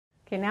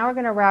Okay, now we're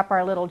going to wrap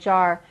our little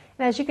jar.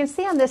 And as you can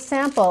see on this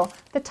sample,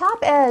 the top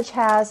edge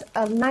has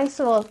a nice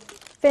little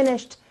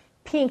finished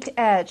pinked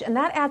edge, and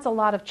that adds a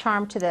lot of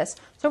charm to this.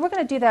 So we're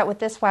going to do that with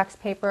this wax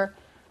paper.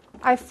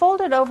 I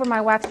folded over my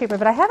wax paper,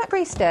 but I haven't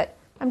greased it.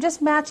 I'm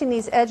just matching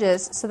these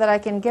edges so that I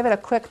can give it a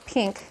quick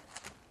pink.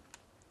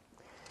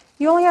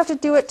 You only have to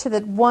do it to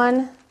the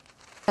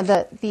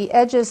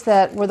edges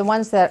that were the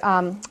ones that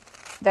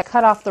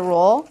cut off the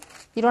roll.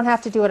 You don't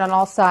have to do it on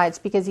all sides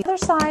because the other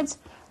sides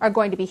are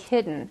going to be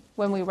hidden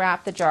when we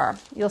wrap the jar.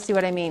 You'll see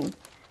what I mean.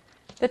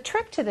 The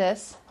trick to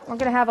this, we're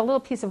going to have a little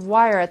piece of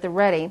wire at the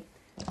ready,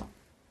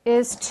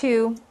 is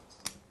to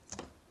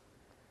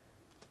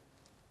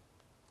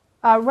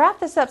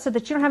wrap this up so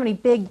that you don't have any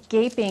big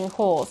gaping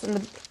holes. And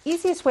the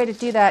easiest way to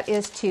do that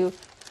is to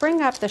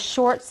bring up the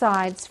short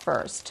sides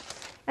first.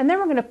 And then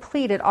we're going to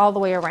pleat it all the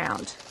way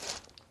around.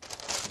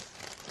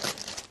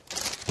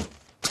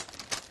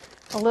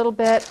 A little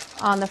bit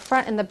on the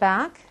front and the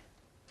back.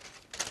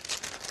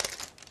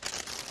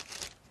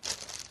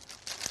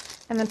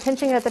 And then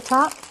pinching it at the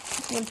top.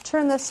 I'm going to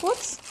turn this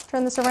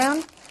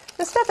around.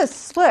 This stuff is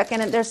slick,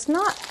 and it's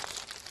not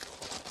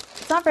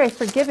very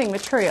forgiving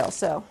material,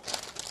 so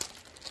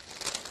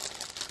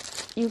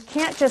you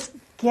can't just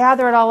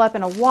gather it all up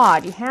in a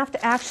wad. You have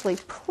to actually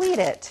pleat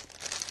it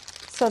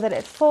so that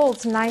it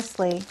folds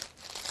nicely.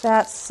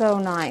 That's so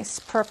nice.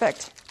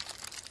 Perfect.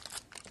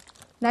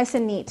 Nice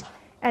and neat.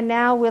 And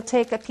now we'll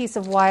take a piece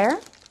of wire.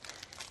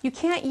 You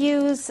can't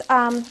use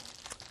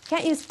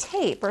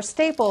tape or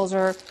staples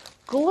or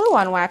glue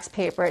on wax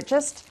paper.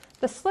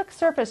 The slick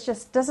surface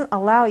just doesn't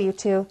allow you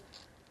to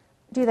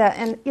do that.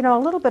 And you know,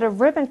 a little bit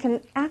of ribbon can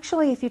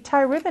actually, if you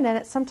tie ribbon in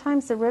it,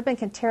 sometimes the ribbon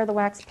can tear the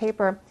wax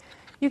paper.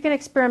 You can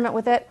experiment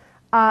with it.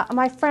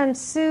 My friend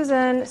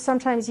Susan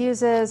sometimes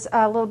uses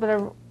a little bit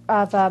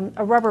of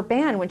a rubber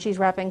band when she's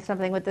wrapping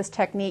something with this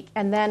technique,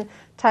 and then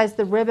ties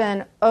the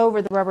ribbon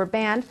over the rubber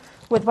band.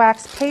 With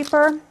wax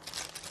paper,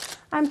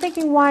 I'm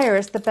thinking wire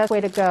is the best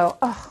way to go.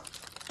 Oh,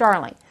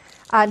 darling.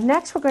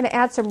 Next, we're going to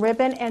add some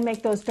ribbon and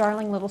make those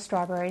darling little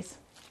strawberries.